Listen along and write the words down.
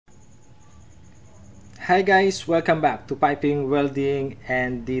Hi guys, welcome back to Piping, Welding,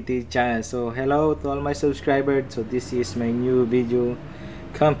 and DT channel. So hello to all my subscribers. So this is my new video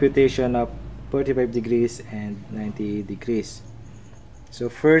computation of 45 degrees and 90 degrees. So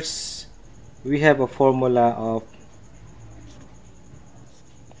first we have a formula of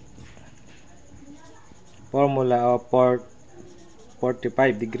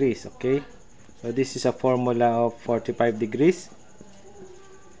 45 degrees. Okay, so this is a formula of 45 degrees.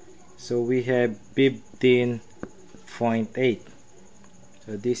 So we have 15.8.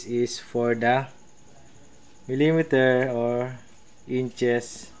 So this is for the millimeter or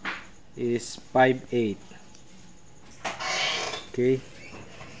inches is 5/8. Okay,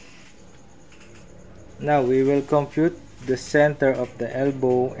 now we will compute the center of the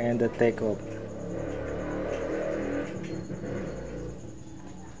elbow and the takeoff.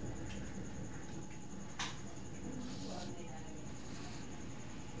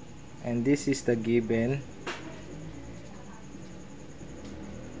 And this is the given.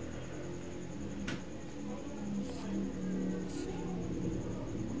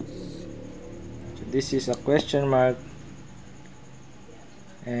 So this is a question mark,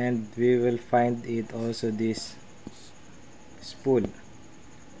 and we will find it also this spool,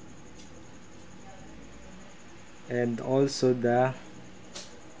 and also the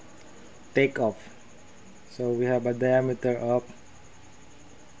takeoff. So we have a diameter of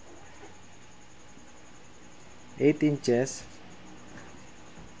 8 inches,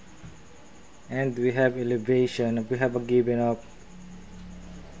 and we have elevation. We have a given of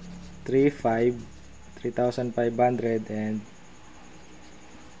 3,500 and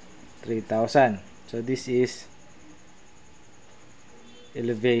 3,000. So this is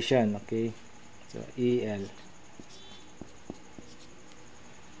elevation. Okay, so EL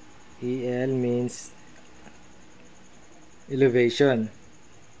means elevation.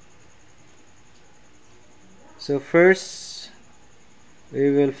 So first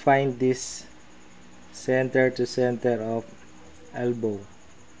we will find this center to center of elbow.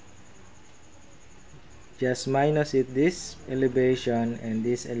 Just minus it this elevation and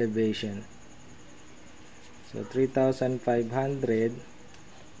this elevation. So 3,500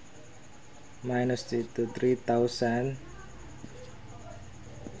 minus it to 3,000.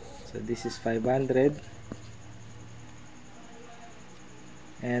 So this is 500,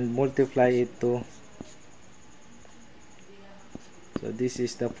 and multiply it to. So this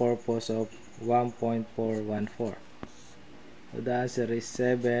is the purpose of 1.414. So the answer is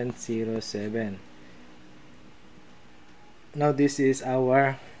 707. Now this is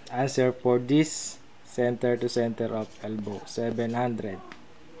our answer for this center to center of elbow, 707.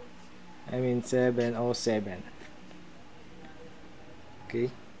 Okay.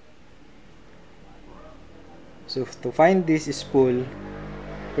 So to find this spool,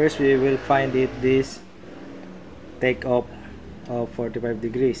 first we will find it this takeoff of 45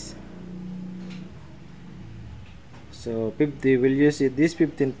 degrees. So 50 will use it this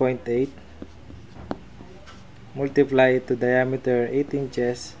 15.8, multiply it to diameter 8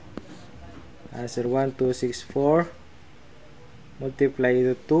 inches, answer 1264, multiply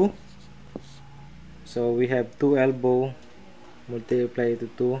it to 2. So we have 2 elbow, multiply it to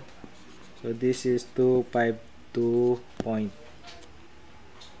 2. So this is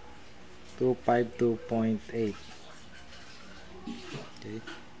 252.8. Okay,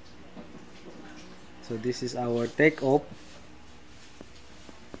 so this is our takeoff,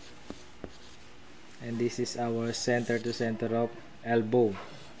 and this is our center to center of elbow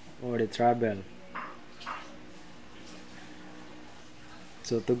or the travel.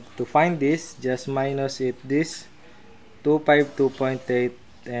 So to find this, just minus it this 252.8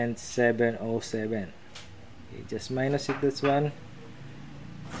 and 707. Okay, just minus it this one,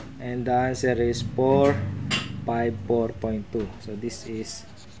 and the answer is 454.2. So this is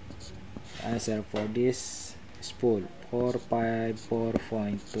answer for this spool,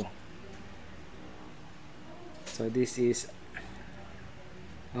 454.2. So this is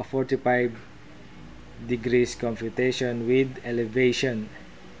a 45 degrees computation with elevation.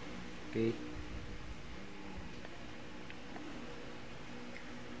 Okay,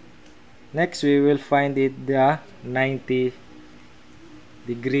 next we will find it the 90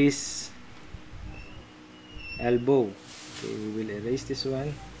 degrees elbow. Okay, we will erase this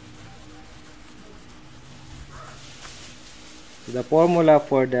one. So the formula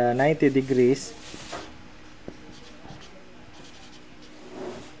for the 90 degrees,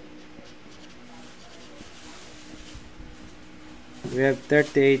 we have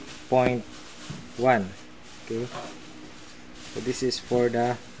 38.1. Okay, so this is for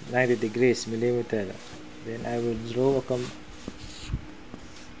the 90 degrees millimeter. Then I will draw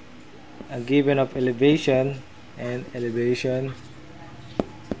a given of elevation and elevation.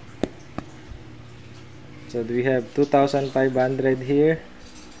 So we have 2500 here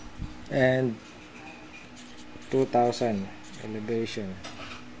and 2000 elevation,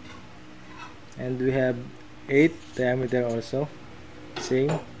 and we have 8 diameter also,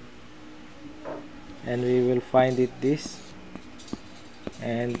 same, and we will find it this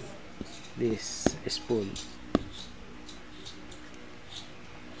and this spool.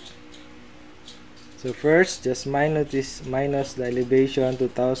 So first, just minus the elevation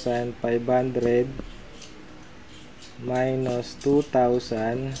 2500 minus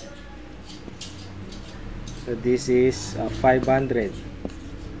 2000. So this is 500.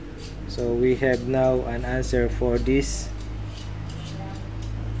 So we have now an answer for this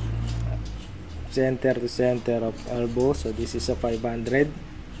center to center of elbow. So this is a 500.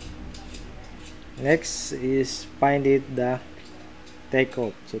 Next is find it the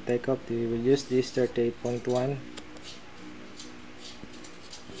takeoff. So takeoff, we will use this 38.1,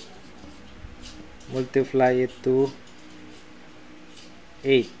 multiply it to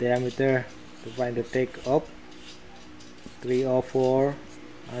 8 diameter to find the takeoff. 304,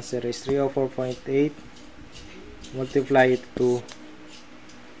 answer is 304.8, multiply it to,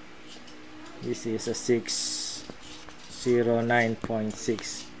 this is a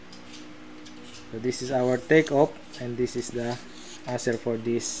 609.6. So this is our takeoff, and this is the answer for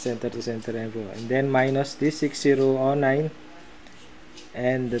this center to center elbow. And then minus this 6009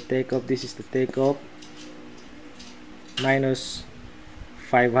 and the takeoff, this is the takeoff, minus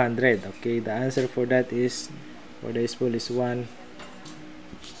 500. Okay, the answer for that is, for the spool, is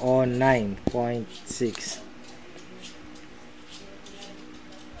 109.6.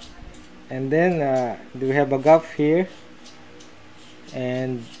 And then we have a gap here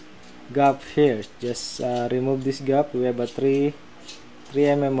and gap here. Just remove this gap. We have a 3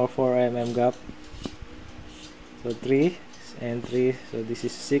 mm or 4 mm gap. So 3 and 3, so this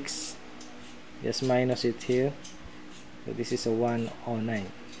is 6. Just minus it here. So this is a 109.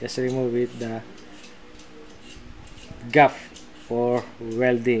 Just remove it, the gap for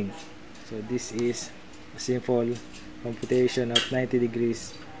welding. So this is a simple computation of 90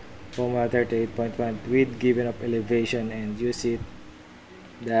 degrees formula 38.1 with given of elevation, and use it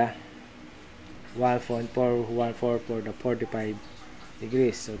the 1.414 for the 45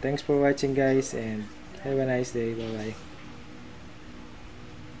 degrees. So thanks for watching, guys, and have a nice day. Bye bye.